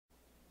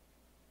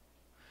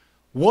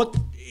What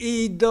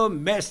is the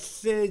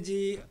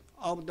message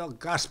of the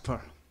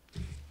gospel?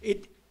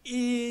 It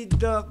is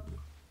the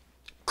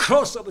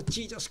cross of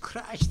Jesus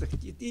Christ.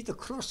 It is the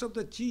cross of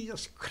the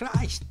Jesus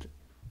Christ.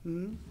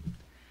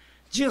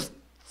 Jesus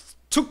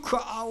took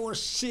our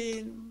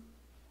sin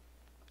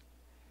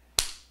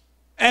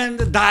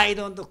and died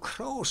on the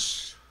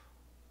cross.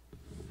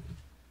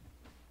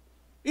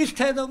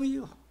 Instead of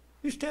you,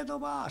 instead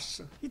of us,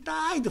 he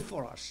died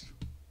for us.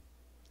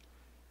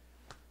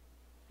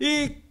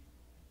 He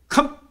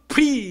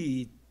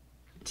completed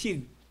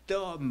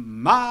the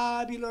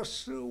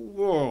marvelous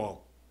work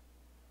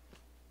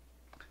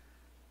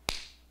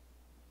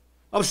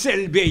of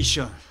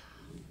salvation.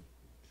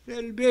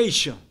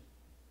 Salvation.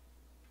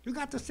 You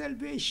got the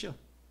salvation.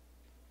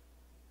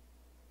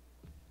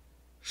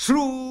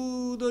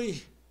 Through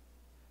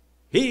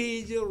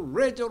his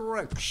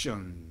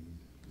resurrection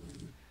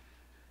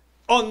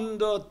on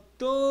the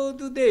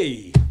third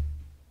day.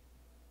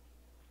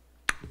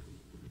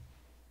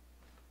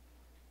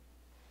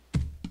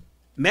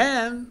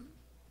 Man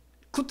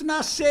could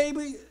not save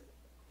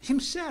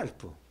himself.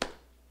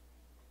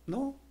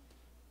 No.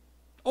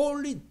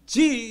 Only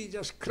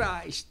Jesus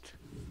Christ.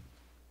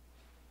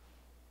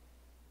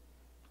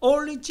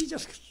 Only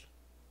Jesus,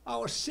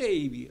 our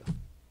Savior,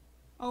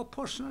 our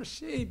personal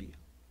Savior.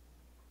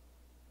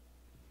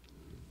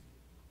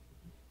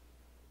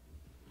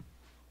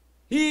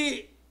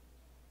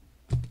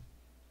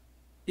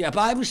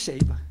 Bible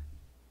says,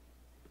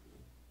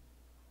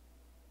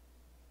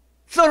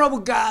 Son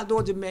of God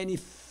was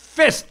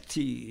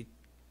manifested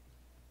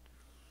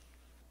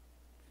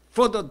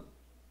for to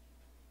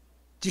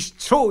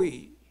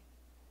destroy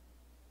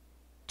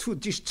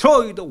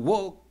the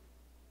work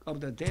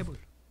of the devil.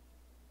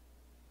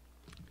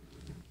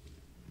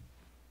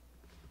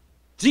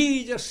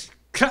 Jesus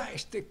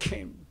Christ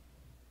came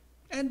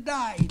and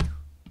died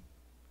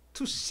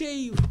to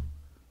save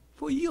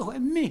for you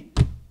and me.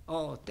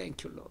 Oh,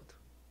 thank you, Lord.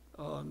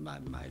 Oh, my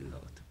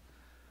Lord.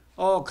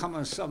 Oh, come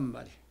on,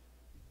 somebody.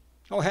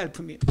 Oh, help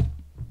me.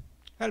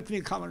 Help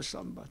me, come on,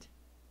 somebody.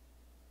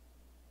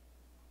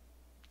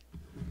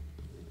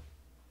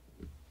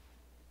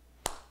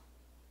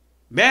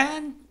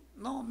 Man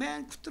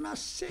could not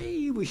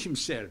save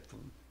himself.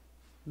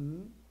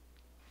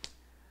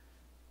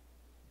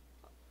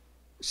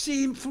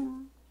 Sinful.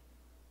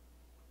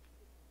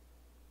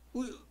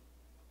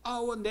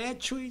 Our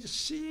nature is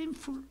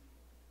sinful.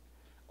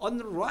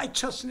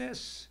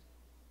 Unrighteousness.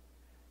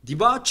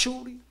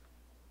 Debauchery.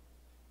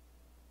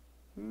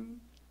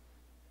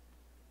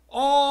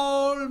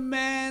 All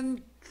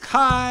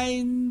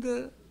mankind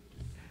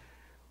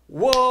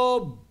were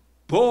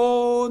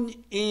born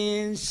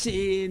in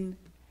sin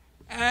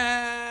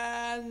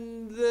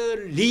and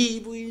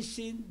live in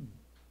sin,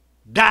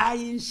 die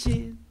in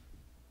sin,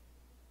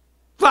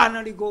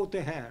 finally go to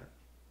hell.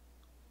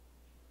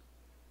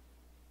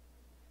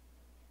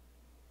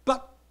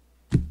 But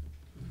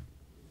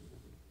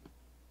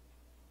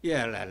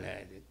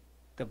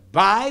the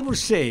Bible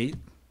says,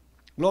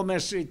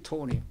 Romans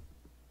 3:20,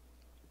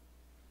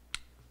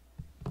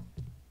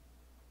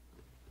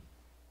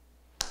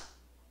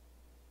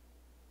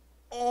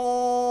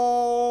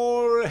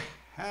 all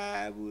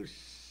have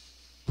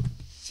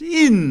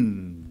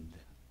sinned.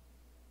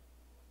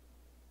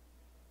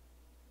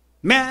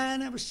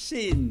 Man have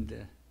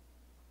sinned,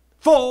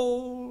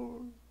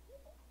 fall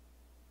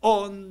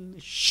on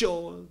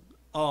short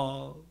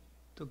of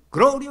the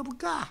glory of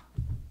God.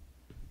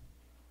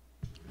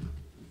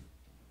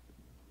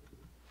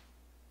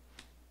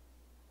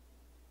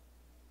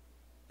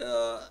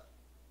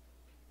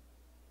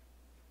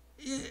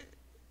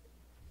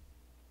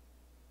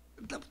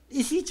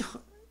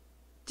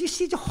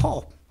 This is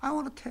hope. I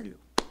want to tell you.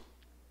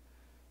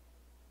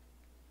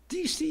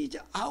 This is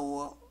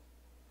our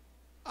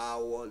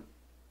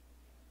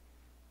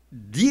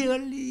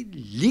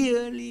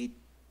really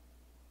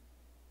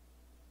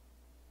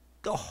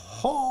the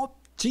hope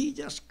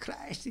Jesus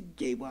Christ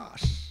gave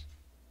us.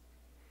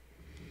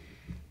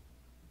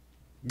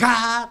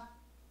 God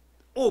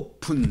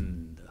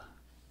opened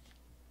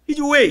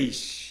his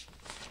ways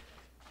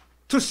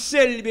to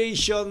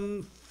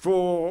salvation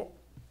for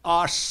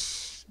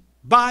us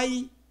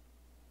by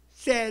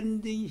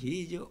sending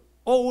his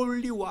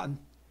only one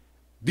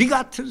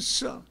begotten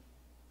Son,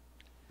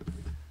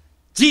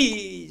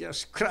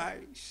 Jesus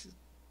Christ,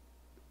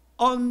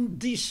 on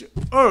this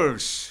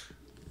earth.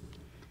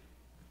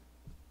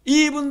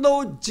 Even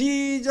though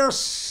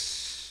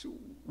Jesus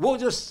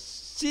was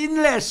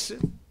sinless,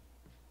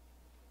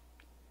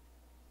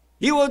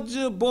 he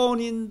was born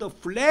in the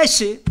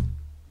flesh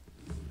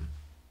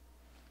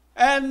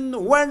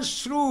and went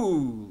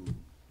through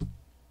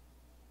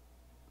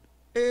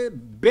a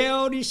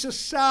various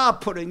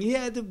suffering. He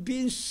had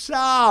been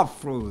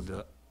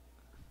suffered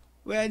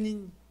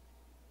when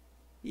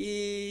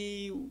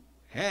he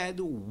had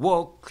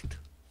worked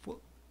for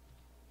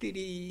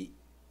 3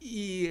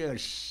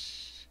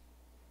 years.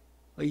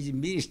 His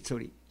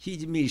ministry.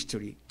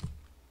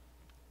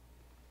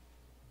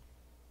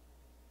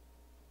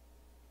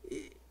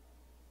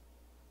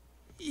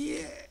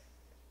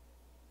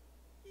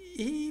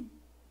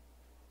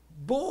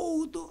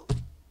 bore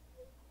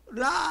a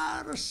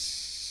lot of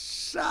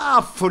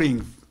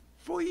suffering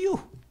for you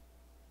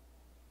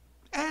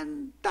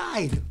and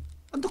died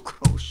on the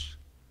cross.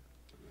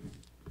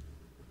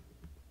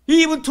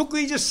 He even took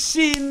his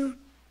sin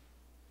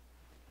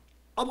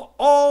of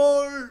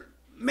all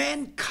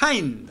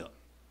mankind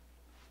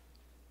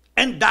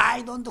and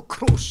died on the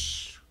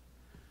cross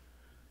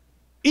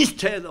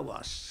instead of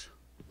us.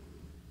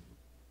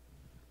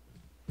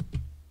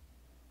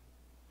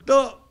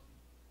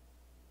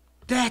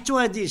 That's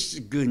why this is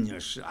good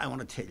news I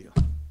want to tell you.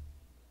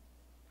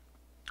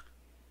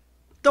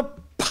 The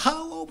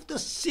power of the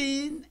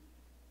sin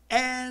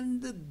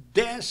and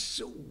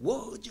death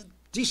was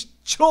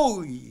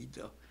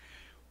destroyed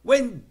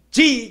when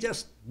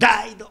Jesus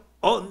died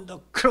on the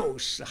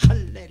cross.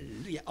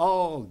 Hallelujah.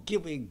 Oh,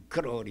 giving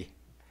glory.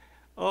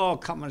 Oh,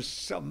 come on,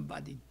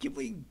 somebody,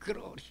 giving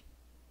glory.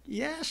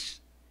 Yes.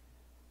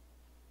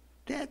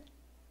 That.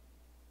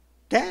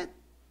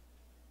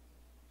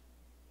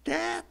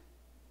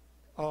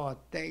 Oh,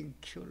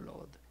 thank you,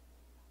 Lord.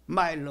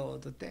 My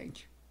Lord,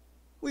 thank you.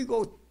 We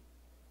go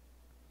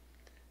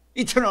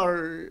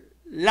eternal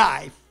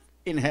life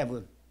in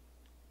heaven.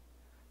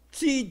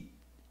 See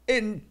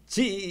in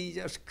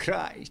Jesus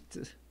Christ.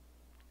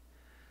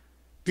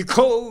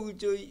 Because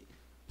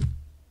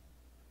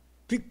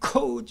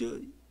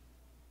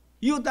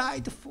you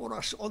died for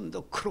us on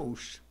the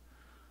cross.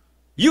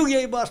 You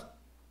gave us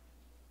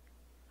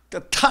the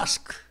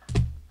task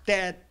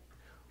that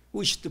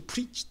we should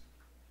preach.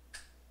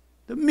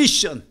 The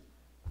mission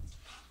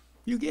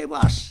you gave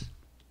us.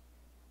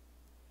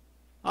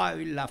 I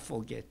will not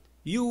forget.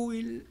 You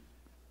will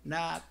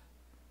not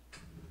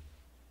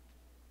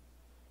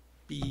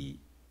be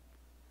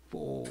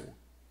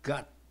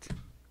forgot.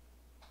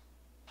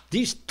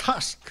 This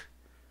task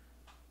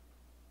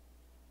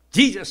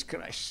Jesus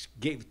Christ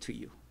gave to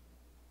you.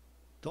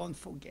 Don't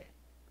forget.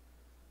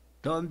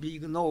 Don't be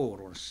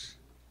ignorant.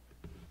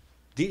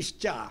 This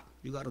job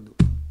you got to do.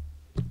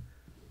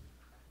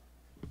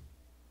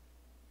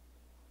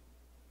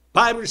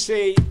 Bible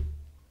say,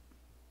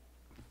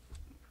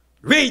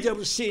 wage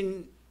of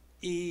sin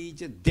is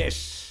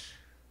death,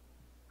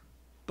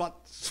 but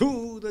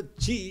through the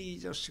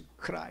Jesus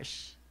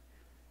Christ,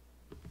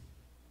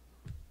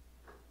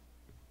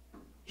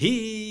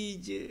 He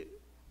is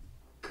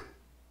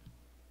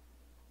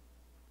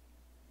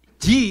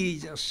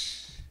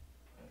Jesus.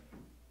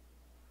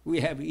 We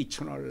have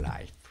eternal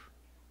life.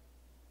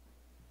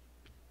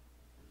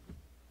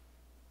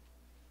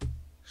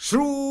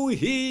 Through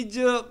His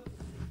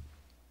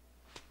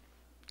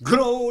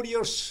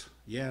glorious,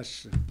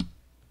 yes,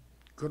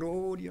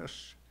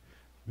 glorious,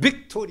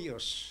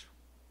 victorious,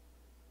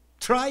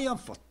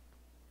 triumphant,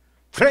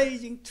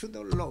 praising to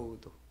the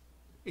Lord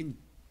in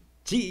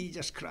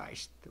Jesus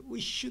Christ.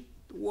 We should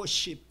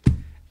worship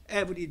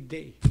every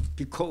day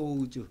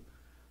because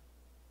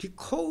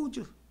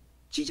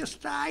Jesus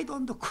died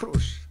on the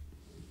cross.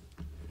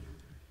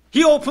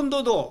 He opened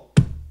the door.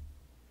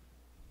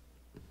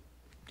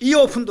 He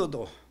opened the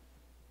door.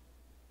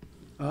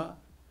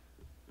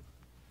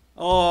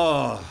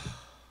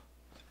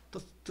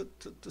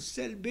 The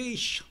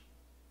salvation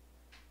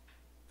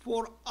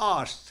for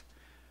us.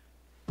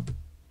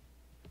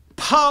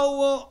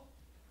 Power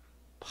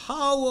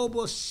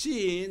of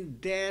sin,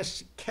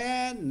 death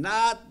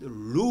cannot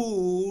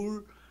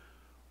rule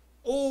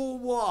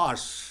over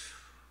us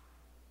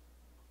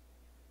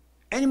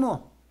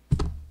anymore.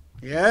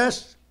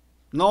 Yes?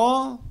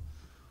 No?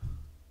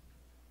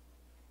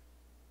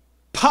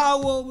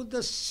 Power of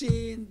the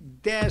sin,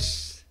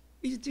 death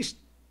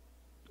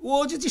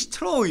was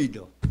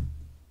destroyed.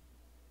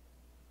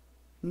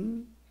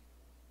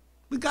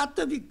 We got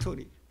the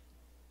victory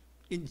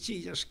in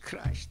Jesus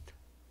Christ.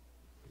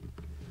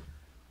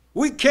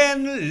 We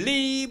can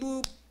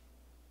live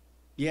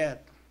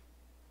yet.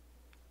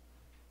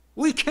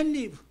 We can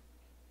live.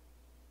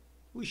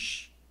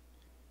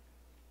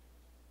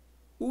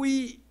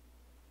 We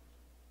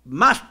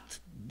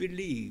must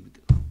believe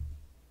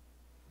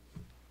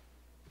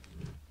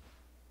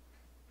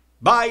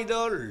by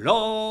the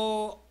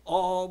law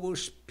of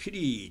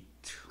spirit.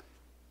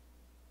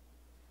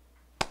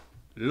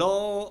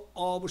 Law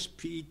of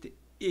spirit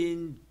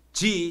in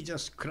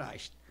Jesus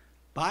Christ.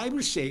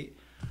 Bible say,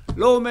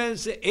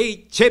 Romans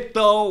 8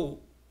 chapter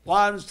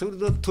 1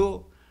 through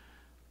 2.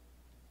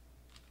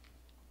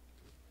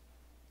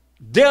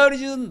 There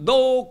is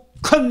no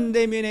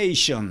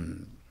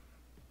condemnation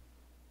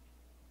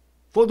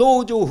for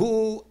those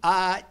who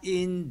are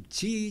in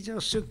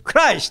Jesus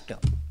Christ.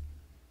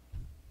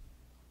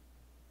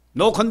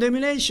 No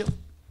condemnation.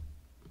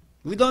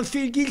 We don't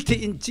feel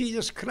guilty in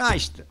Jesus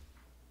Christ.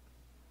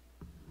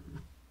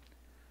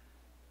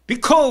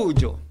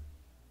 Because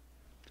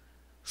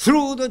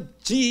through the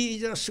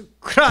Jesus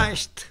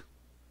Christ,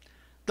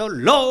 the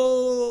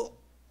law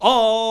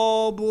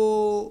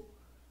of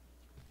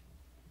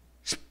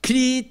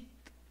spirit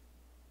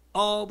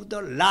of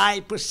the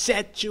life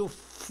sets you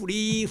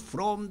free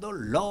from the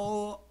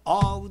law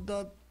of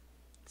the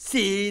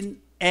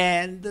sin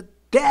and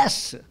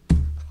death.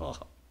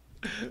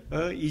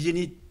 Isn't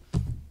it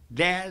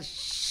That's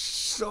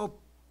so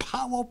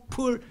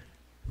powerful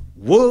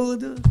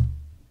word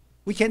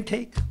we can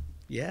take.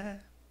 Yeah.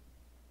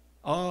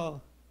 Oh,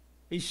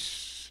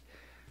 it's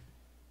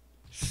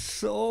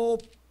so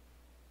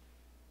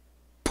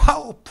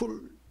powerful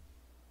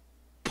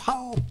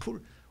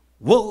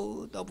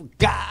word of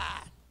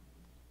God.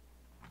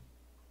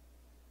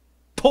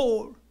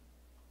 Paul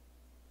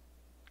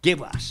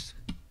gave us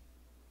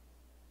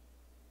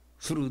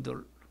through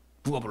the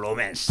book of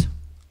Romans.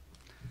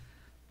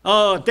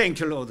 Oh, thank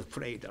you, Lord.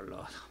 Praise the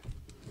Lord.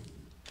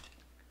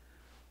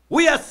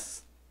 We are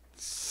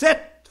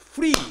set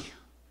free.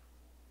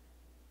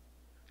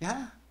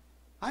 Yeah,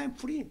 I am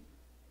free.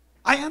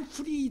 I am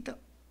free. The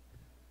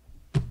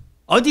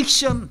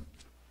addiction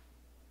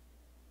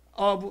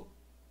of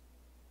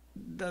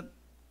the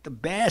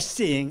bad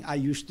thing I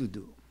used to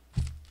do.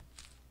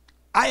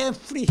 I am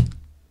free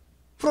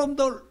from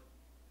the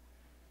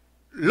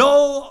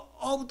law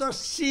of the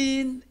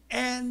sin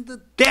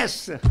and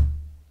death.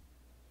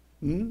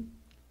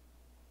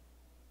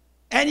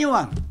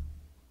 Anyone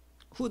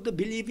who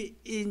believe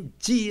in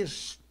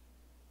Jesus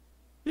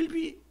will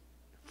be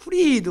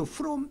freed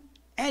from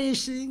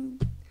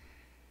anything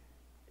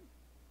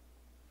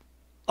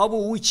of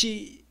which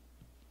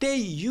they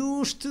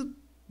used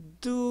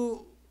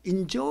to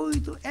enjoy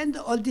and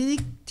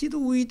addicted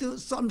with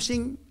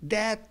something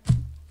that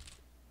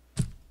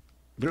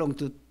belong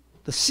to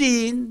the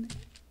sin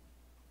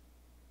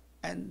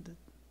and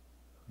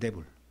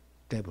devil,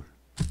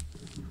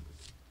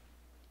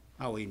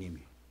 our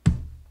enemy.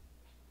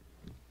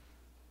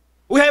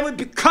 We have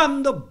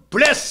become the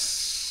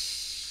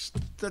blessed,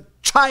 the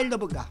child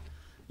of God.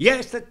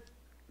 Yes,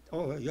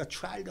 you're a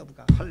child of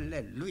God.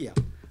 Hallelujah.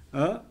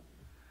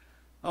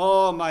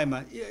 Oh,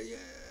 my.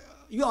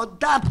 You're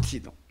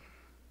adopted.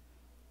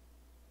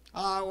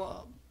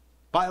 Our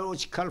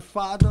biological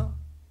father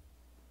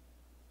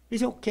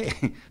is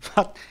okay,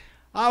 but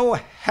our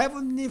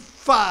heavenly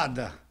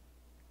Father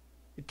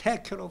will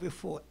take care of you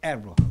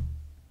forever.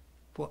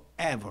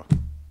 Forever.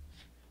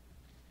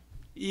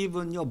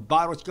 Even your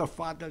biological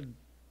father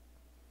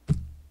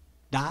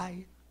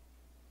died,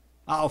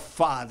 our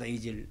Father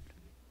is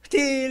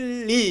still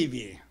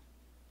living.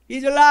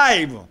 He's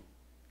alive.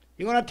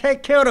 He's going to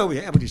take care of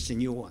you,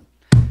 everything you want.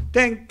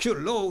 Thank you,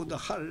 Lord.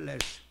 Hallelujah.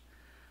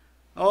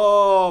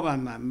 Oh,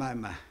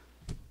 my.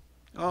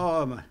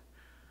 Oh, my.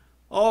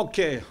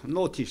 Okay,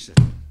 notice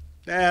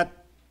that,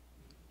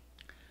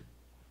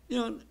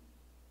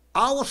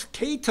 our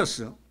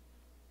status,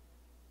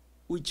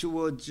 which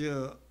was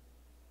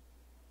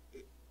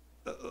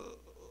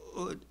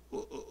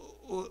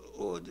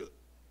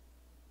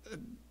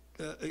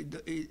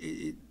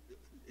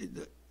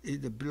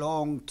it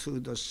belonged to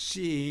the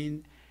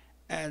sin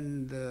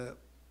and the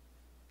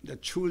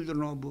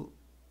children of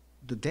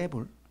the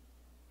devil.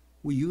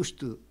 We used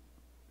to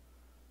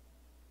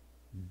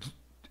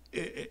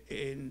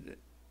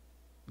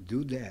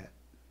do that.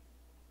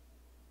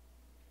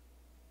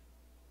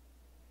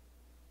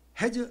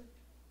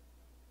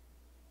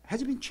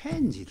 Has been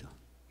changed.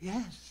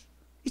 Yes.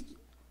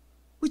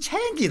 We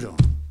changed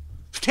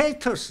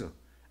status,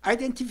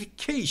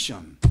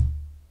 identification,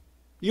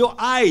 your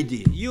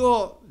ID,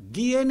 your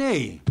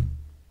DNA.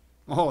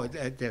 Oh,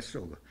 that's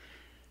so good.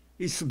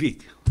 It's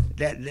big.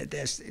 That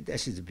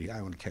is big,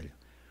 I want to tell you.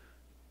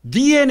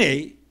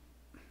 DNA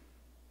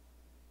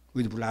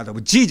with the blood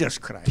of Jesus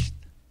Christ.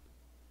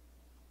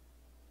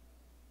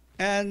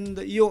 And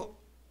your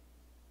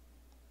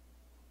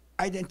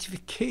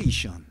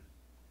identification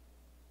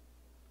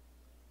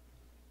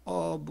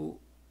of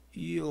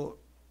your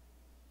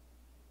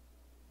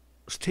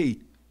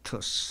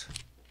status,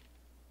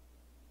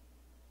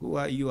 who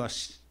are your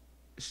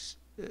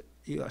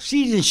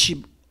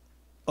citizenship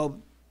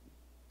of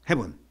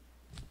heaven,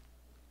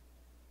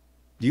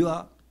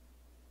 your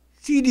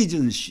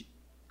citizenship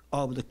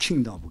of the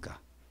kingdom of God.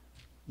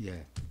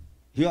 Yeah,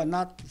 you are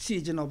not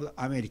citizen of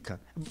America,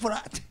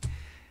 but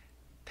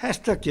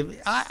Pastor Kim,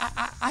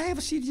 I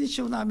have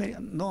citizenship of America.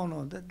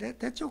 No,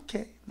 that's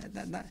okay.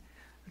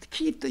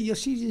 Keep your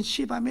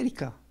citizenship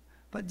America,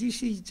 but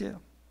this is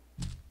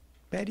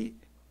very,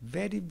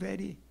 very,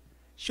 very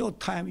short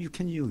time you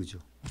can use.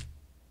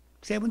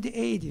 70,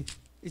 80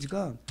 is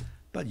gone.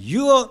 But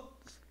your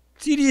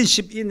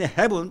citizenship in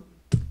heaven,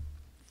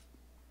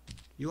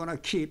 you want to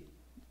keep,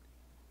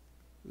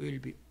 will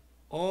be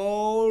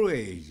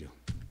always.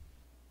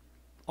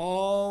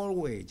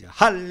 Always.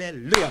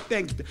 Hallelujah.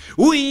 Thank you.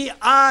 We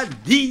are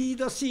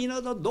the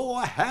sinners, though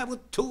have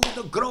to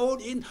the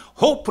grown in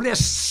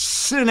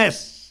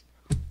hopelessness.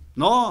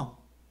 No.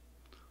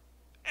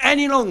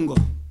 Any longer.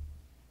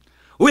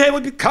 We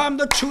have become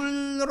the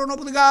children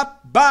of God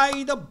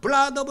by the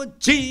blood of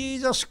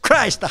Jesus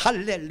Christ.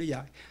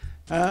 Hallelujah.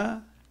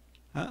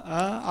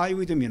 Are you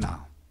with me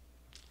now?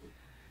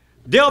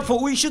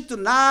 Therefore, we should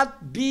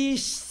not be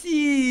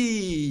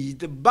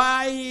seized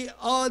by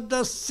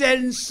the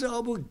sense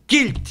of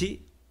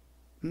guilty.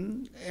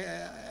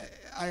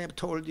 I have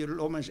told you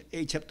Romans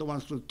 8, chapter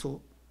 1 through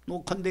 2. No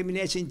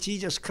condemnation in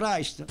Jesus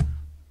Christ.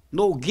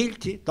 No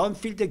guilty. Don't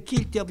feel the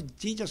guilty of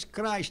Jesus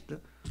Christ.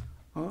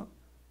 Huh?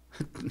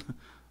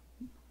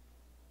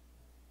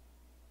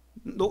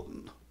 No,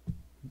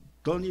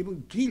 don't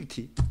even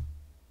guilty.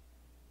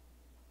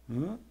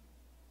 Huh?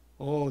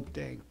 Oh,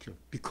 thank you.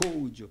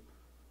 Because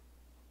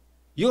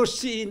your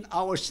sin,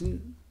 our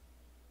sin,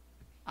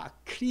 are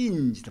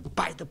cleansed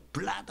by the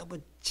blood of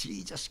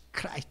Jesus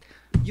Christ.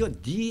 Your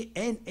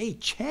DNA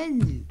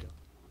changed.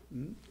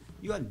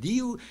 You are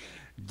new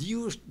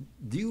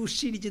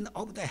citizen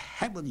of the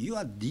heaven. You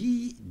are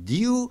the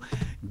new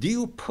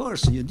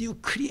person, you new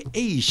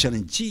creation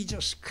in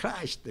Jesus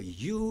Christ.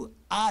 You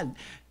have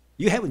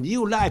a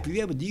new life. You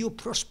have a new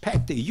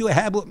perspective. You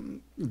have a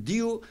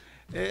new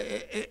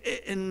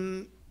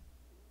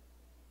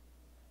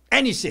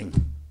anything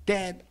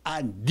that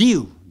are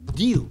new.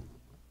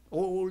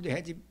 All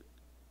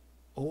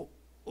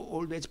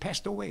has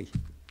passed away.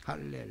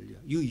 Hallelujah.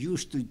 You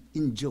used to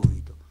enjoy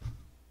it.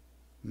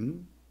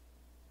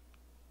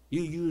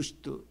 You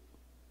used to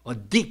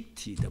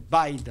addicted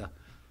by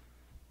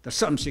the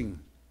something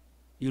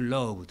you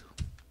loved.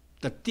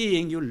 The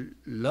thing you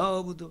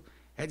loved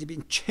has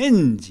been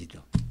changed.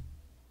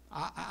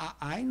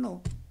 I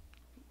know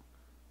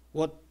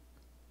what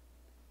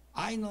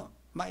I know.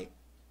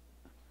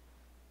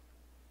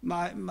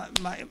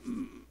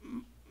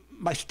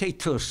 My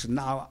status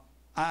now,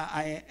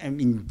 I am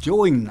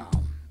enjoying now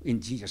in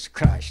Jesus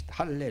Christ.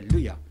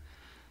 Hallelujah.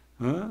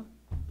 Huh?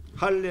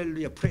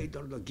 Hallelujah. Praise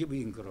the Lord. Give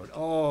him glory.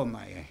 Oh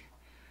my.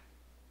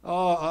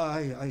 Oh,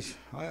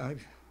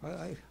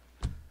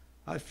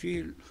 I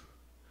feel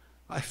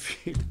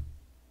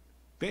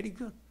very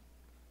good.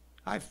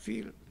 I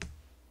feel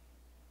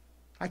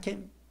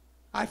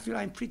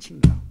I'm preaching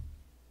now.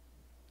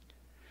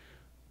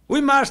 We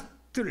must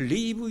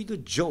live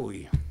with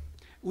joy.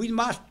 We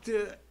must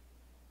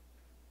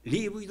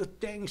live with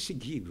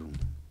thanksgiving.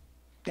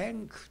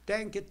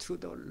 Thank you to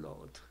the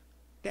Lord.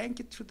 Thank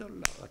you to the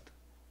Lord.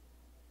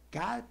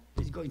 God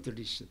is going to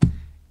listen.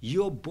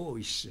 Your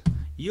voice,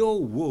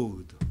 your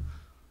word.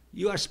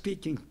 You are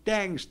speaking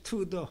thanks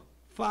to the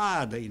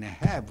Father in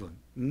heaven.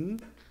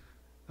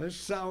 It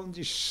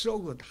sounds so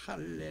good.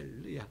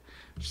 Hallelujah.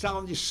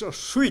 Sounds so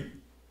sweet.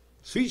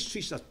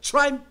 Sweet,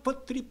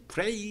 triumphantly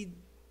praising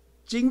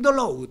the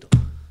Lord.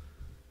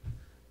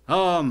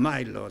 Oh,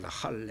 my Lord.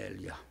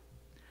 Hallelujah.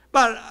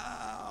 But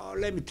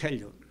let me tell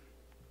you.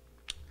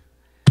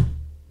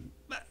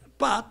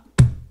 But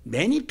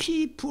many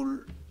people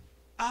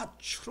are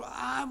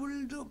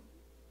troubled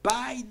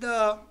by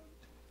the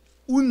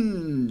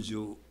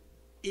unju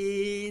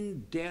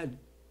in their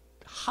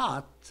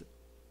heart,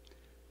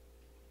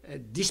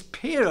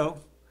 despair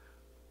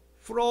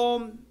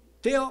from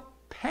their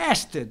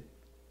past.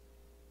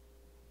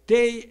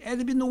 They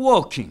had been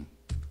walking.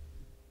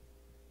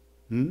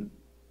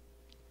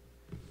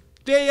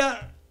 They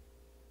are,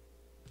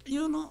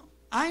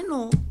 I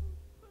know,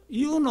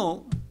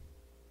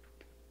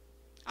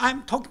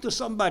 I'm talking to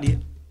somebody.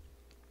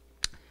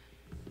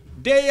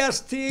 They are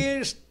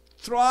still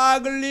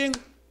struggling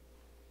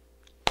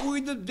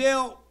with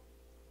their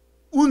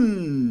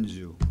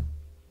unju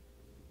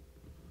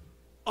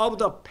of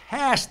the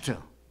past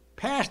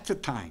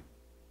time.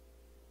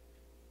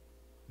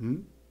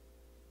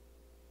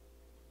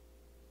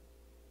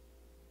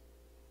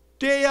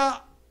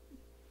 Their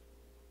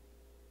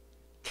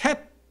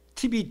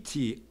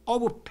captivity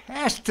of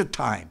past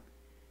time.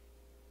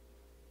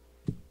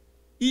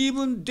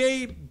 Even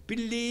they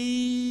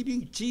believe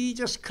in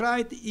Jesus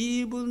Christ,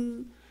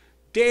 even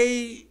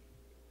they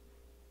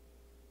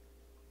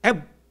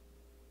have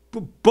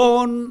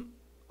born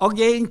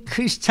again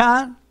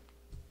Christian,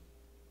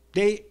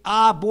 they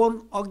are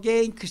born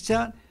again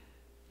Christian,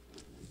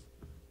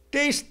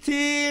 they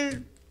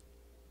still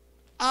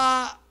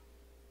are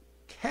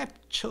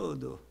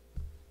captured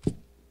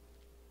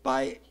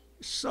by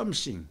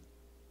something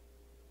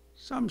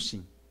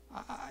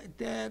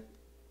that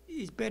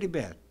is very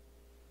bad.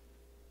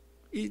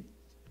 It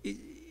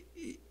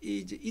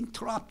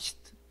interrupts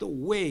the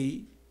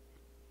way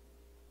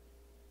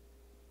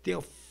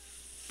their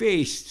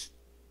faith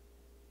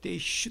they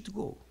should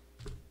go.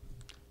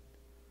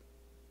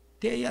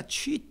 They are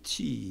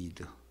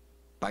cheated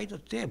by the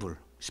devil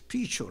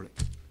spiritually.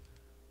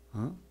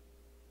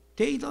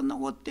 They don't know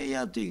what they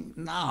are doing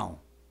now.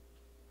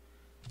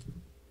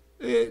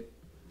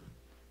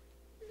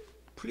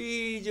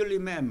 Please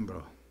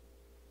remember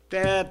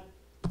that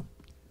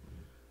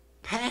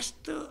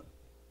pastor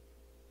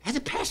has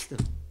a pastor.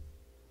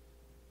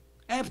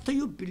 After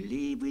you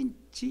believe in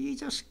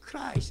Jesus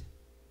Christ,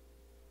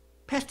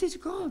 pastor is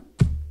gone.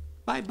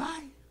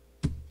 Bye-bye.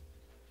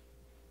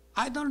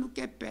 I don't look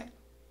at back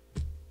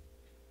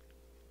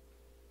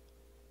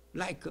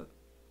like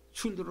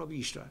children of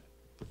Israel.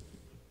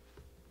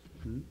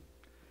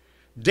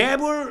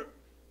 Devil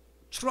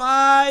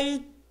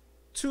tried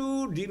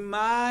to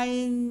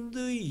remind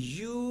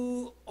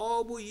you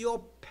of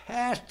your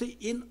past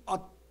in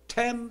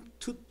attempt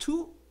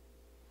to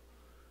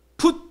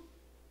put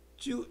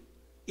you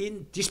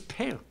in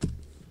despair.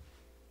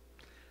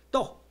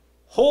 The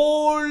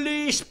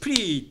Holy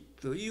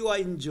Spirit you are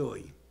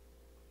enjoying.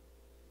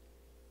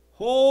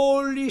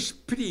 Holy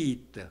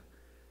Spirit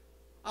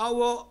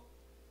our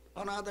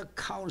another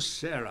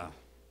counselor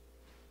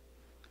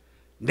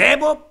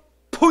never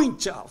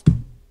points out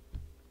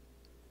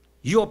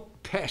your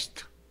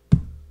past.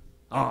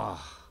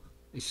 Ah,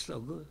 it's so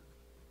good.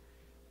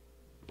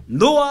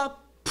 Noah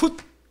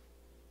put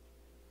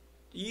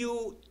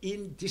you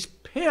in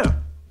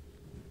despair.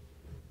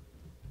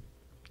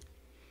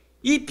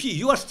 If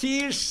you are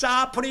still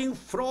suffering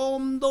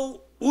from the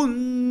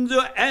wounds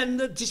and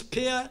the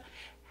despair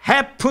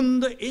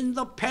happened in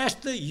the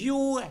past,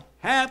 you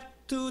have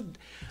to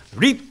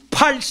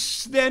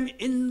repulse them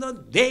in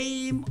the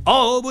name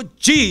of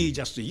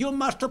Jesus. You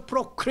must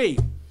proclaim.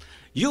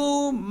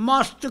 You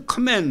must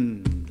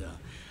command.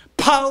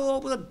 Power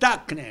of the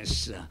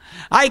darkness,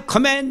 I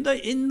command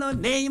in the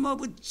name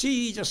of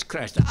Jesus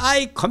Christ.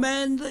 I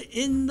command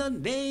in the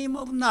name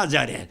of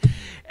Nazareth.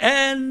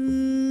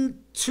 And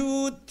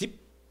to the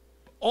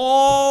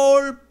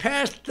all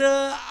past,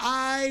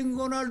 I'm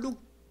going to look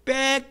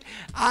back.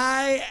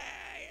 I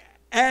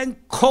am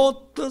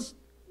caught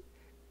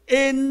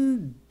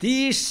in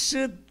this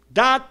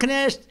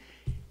darkness.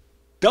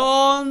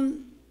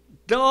 Don't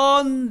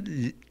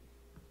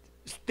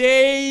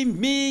stay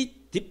me.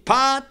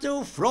 Depart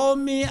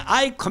from me,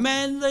 I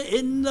command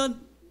in the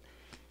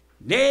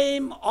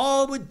name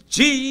of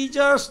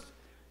Jesus.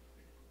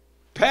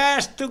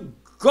 Past,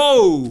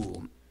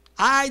 go.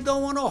 I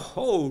don't want to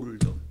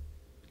hold.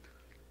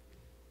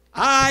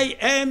 I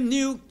am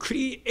new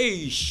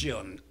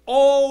creation.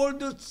 All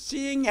the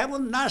things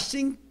have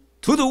nothing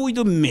to do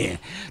with me.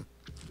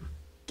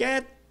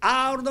 Get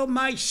out of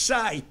my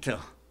sight.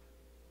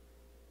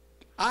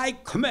 I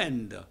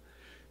command.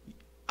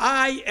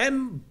 I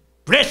am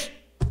blessed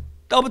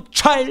of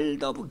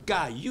child of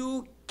God.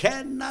 You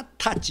cannot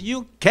touch,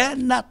 you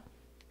cannot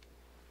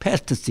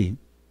past sin.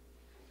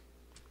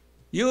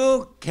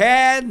 You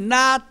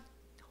cannot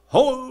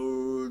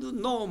hold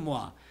no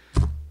more.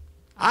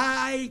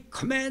 I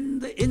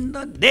command in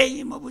the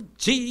name of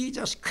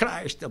Jesus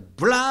Christ, the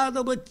blood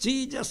of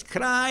Jesus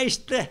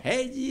Christ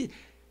has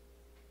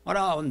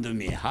around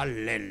me.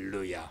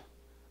 Hallelujah.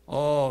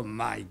 Oh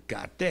my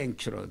God,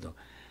 thank you, Lord.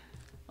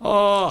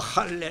 Oh,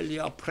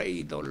 hallelujah,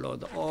 praise the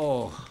Lord.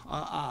 Oh,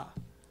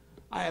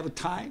 I have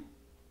time.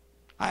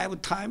 I have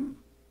time.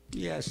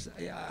 Yes.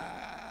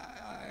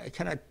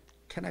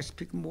 Can I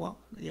speak more?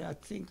 Yeah, I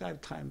think I have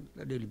time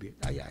a little bit.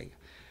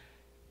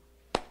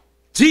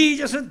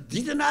 Jesus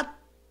did not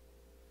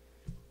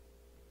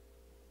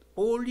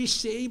only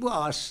save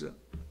us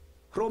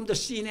from the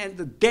sin and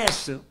the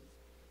death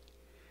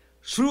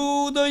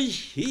through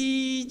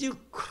his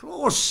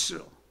cross,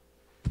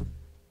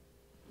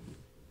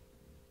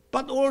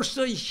 but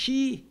also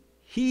he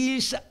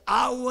heals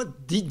our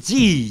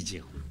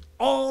disease,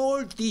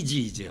 all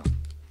disease.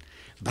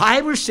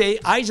 Bible says,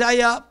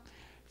 Isaiah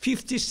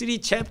 53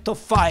 chapter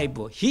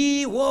 5,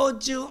 he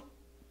was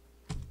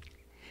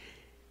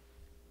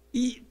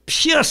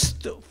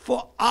pierced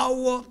for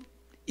our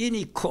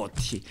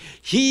iniquity.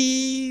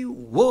 He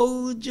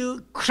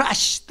was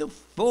crushed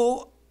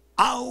for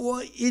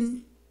our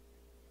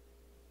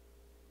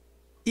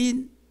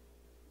in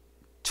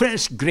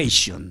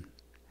transgression.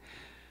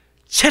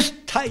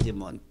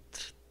 Chastisement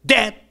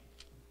that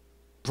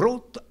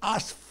brought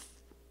us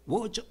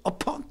was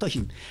upon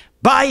him.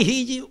 By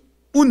his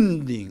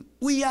wounding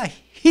we are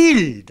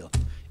healed.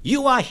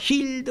 You are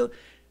healed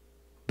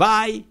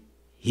by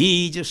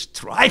his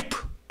stripe.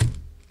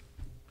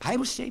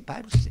 Bible say.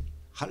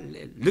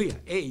 Hallelujah.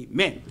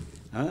 Amen.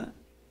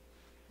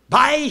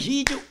 By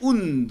his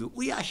wound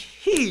we are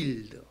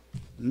healed.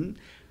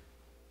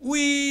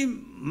 We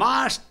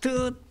must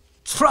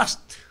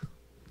trust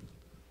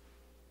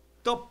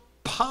the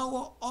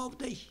power of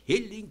the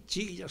healing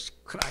Jesus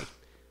Christ.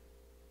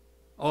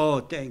 Oh,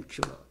 thank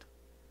you,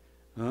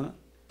 Lord.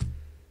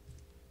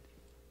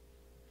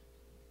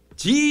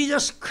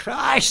 Jesus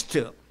Christ.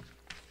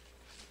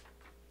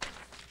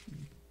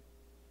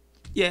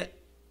 Yeah,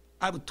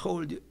 I've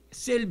told you,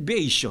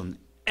 salvation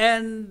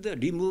and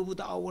removed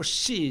our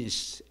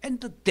sins and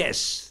the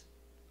death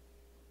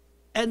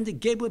and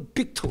gave a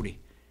victory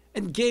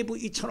and gave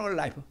eternal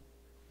life.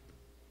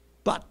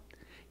 But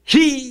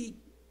he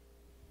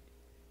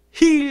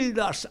healed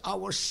us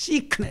our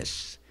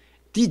sickness,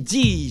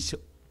 disease.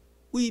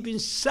 We've been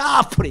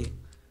suffering.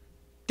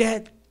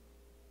 That's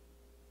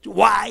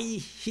why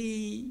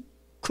he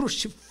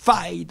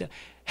crucified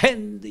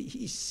and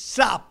he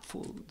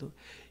suffered.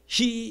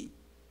 He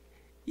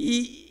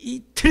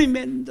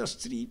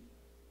tremendously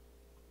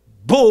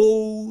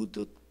bore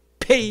the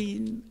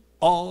pain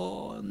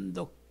on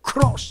the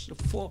cross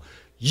for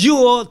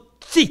your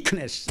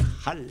sickness.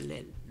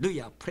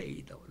 Hallelujah.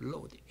 Praise the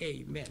Lord.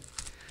 Amen.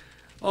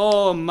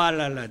 Oh,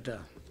 Malalada.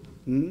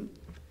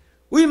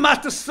 We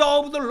must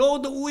serve the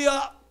Lord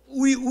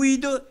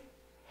with a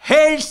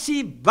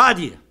healthy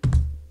body.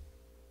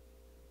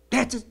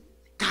 That's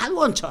God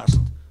wants us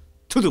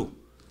to do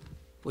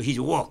for his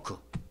work.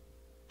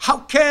 How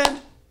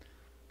can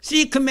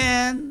sick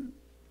man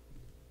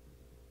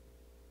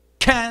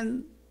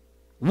can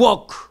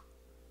work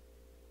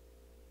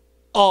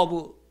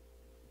of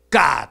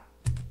God?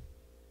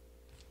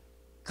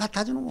 God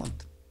doesn't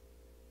want.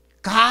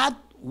 God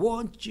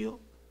wants you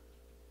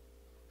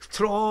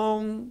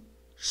strong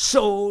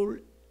soul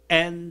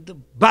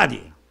and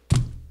body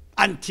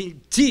until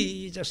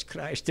Jesus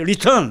Christ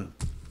return.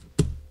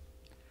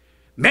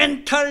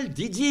 Mental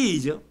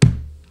disease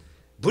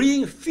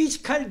bring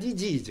physical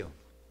disease.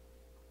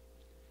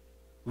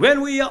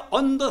 When we are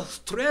under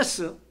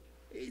stress,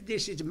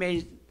 this is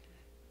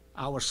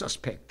our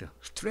suspect.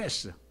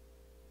 Stress.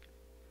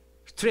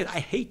 I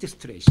hate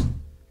stress.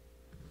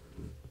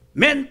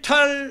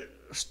 Mental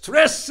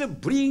stress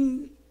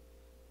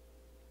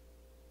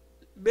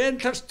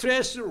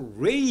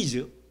raise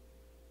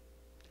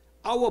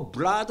our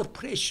blood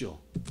pressure.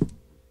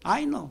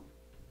 I know.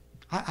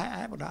 I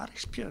have a lot of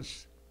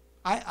experience.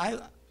 I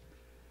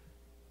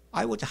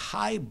was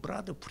high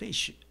blood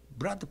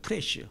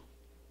pressure.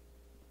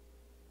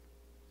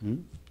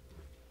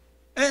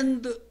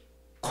 And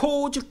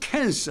cause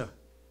cancer,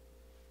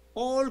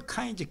 all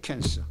kinds of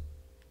cancer,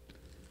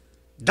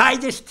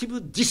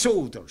 digestive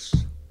disorders,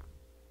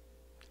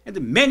 and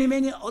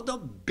many other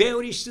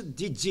various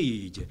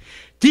diseases.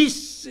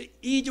 This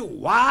is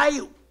why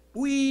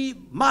we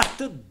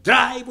must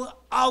drive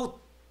out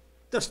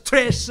the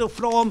stress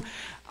from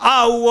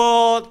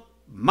our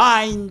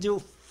mind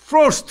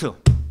first.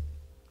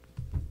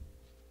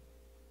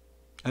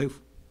 Are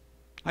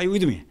you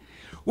with me?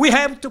 We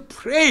have to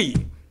pray.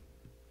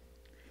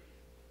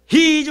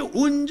 His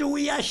wounds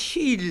we are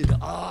healed.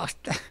 Oh,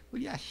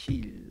 we are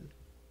healed.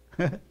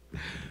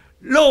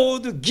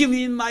 Lord, give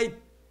me my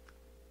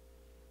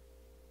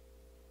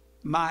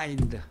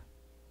mind,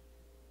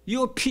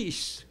 your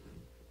peace.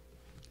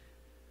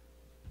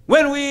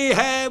 When we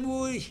have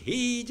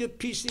His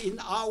peace in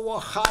our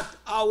heart,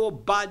 our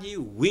body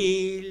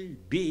will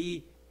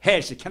be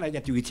healthy. Can I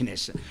get a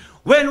witness?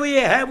 When we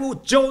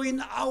have joy in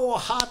our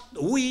heart,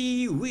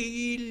 we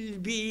will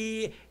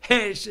be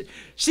healthy.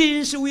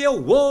 Since we are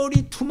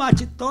worried too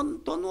much,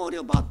 don't worry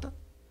about that.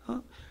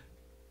 Huh?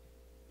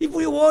 If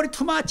we worry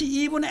too much,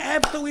 even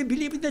after we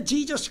believe in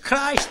Jesus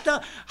Christ,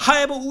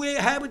 we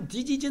have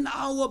disease in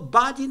our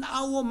body, in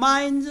our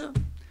minds.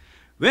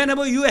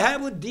 Whenever you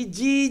have a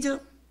disease,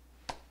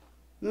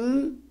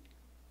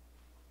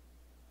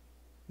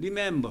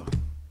 remember,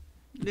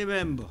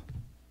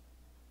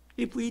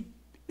 if we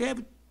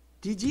have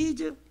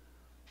disease,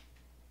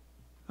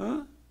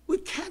 we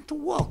can't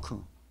walk.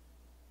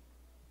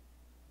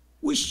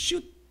 We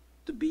should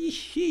be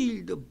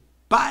healed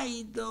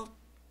by the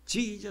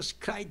Jesus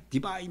Christ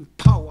divine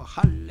power.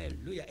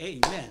 Hallelujah.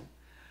 Amen.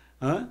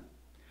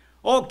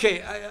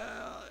 Okay.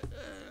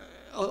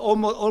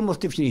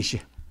 Almost finished.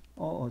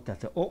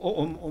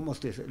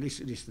 Almost.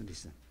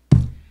 Listen.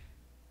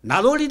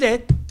 Not only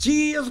that,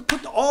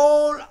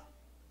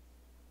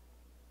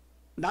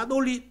 not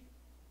only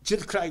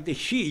Jesus Christ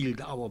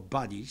healed our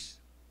bodies,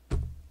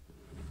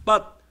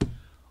 but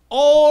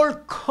all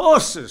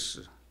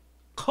curses,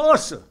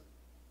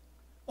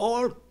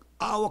 all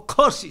our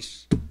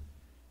curses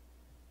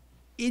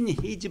in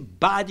his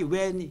body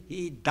when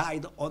he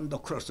died on the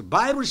cross. The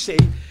Bible says,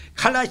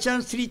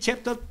 Colossians 3,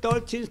 chapter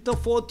 13 to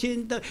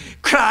 14,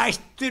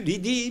 Christ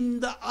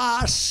redeemed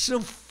us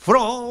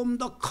from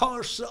the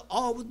curse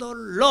of the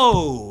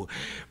law,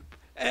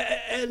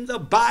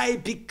 and by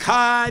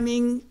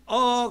becoming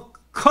a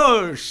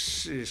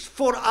curse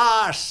for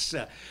us.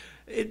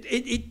 It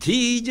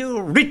is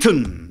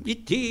written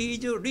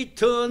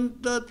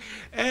that,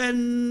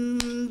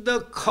 and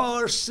the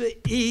curse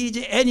is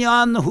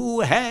anyone who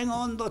hang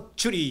on the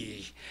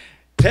tree,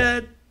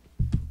 that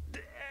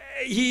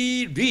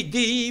he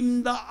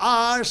redeemed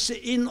us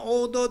in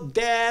order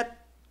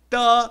that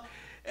the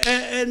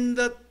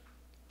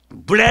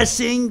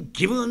blessing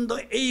given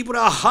to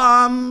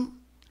Abraham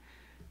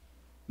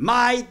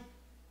might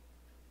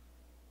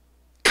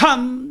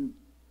come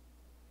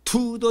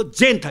to the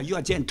Gentiles. You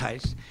are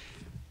Gentiles.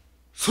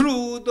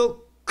 Through the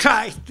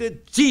Christ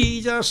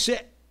Jesus,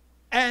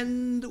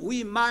 and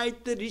we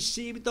might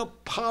receive the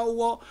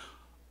power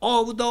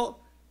of the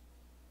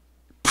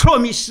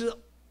promise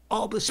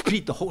of the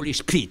Spirit, the Holy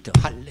Spirit.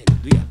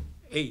 Hallelujah.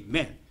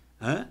 Amen.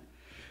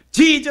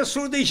 Jesus,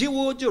 through he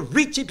was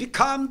rich,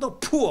 become the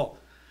poor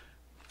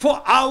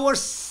for our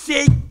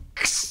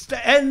sakes,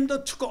 and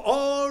took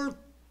all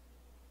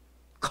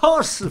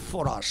curse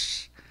for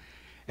us.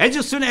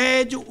 As soon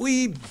as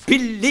we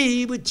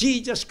believe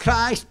Jesus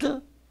Christ,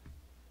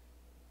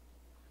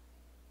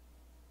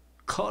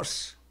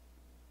 curse,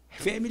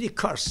 family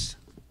curse,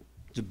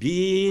 is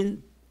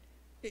being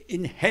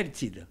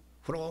inherited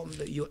from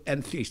your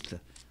ancestor,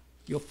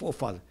 your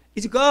forefather.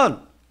 It's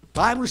gone.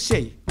 Bible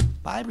say,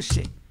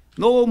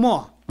 no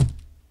more.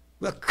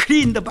 We are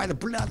cleaned by the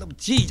blood of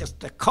Jesus,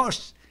 the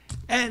curse,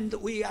 and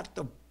we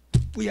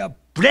are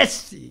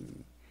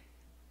blessing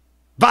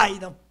by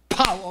the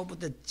power of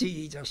the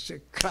Jesus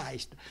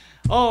Christ.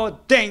 Oh,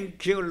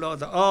 thank you,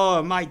 Lord.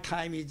 Oh, my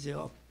time is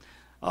up.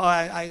 Oh,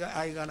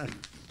 I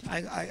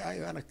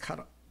gonna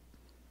cut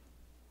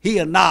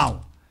here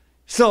now.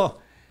 So,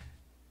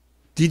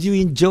 did you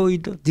enjoy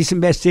this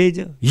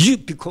message?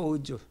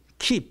 Because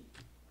keep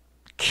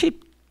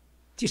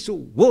this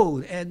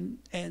word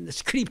and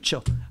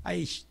scripture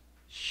I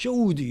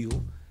showed you,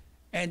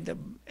 and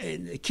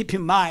keep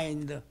in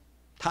mind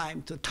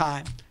time to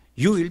time,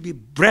 you will be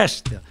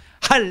blessed.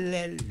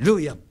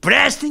 Hallelujah.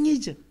 Blessing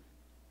is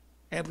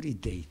every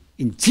day.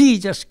 In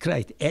Jesus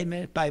Christ.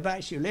 Amen. Bye-bye.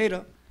 See you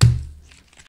later.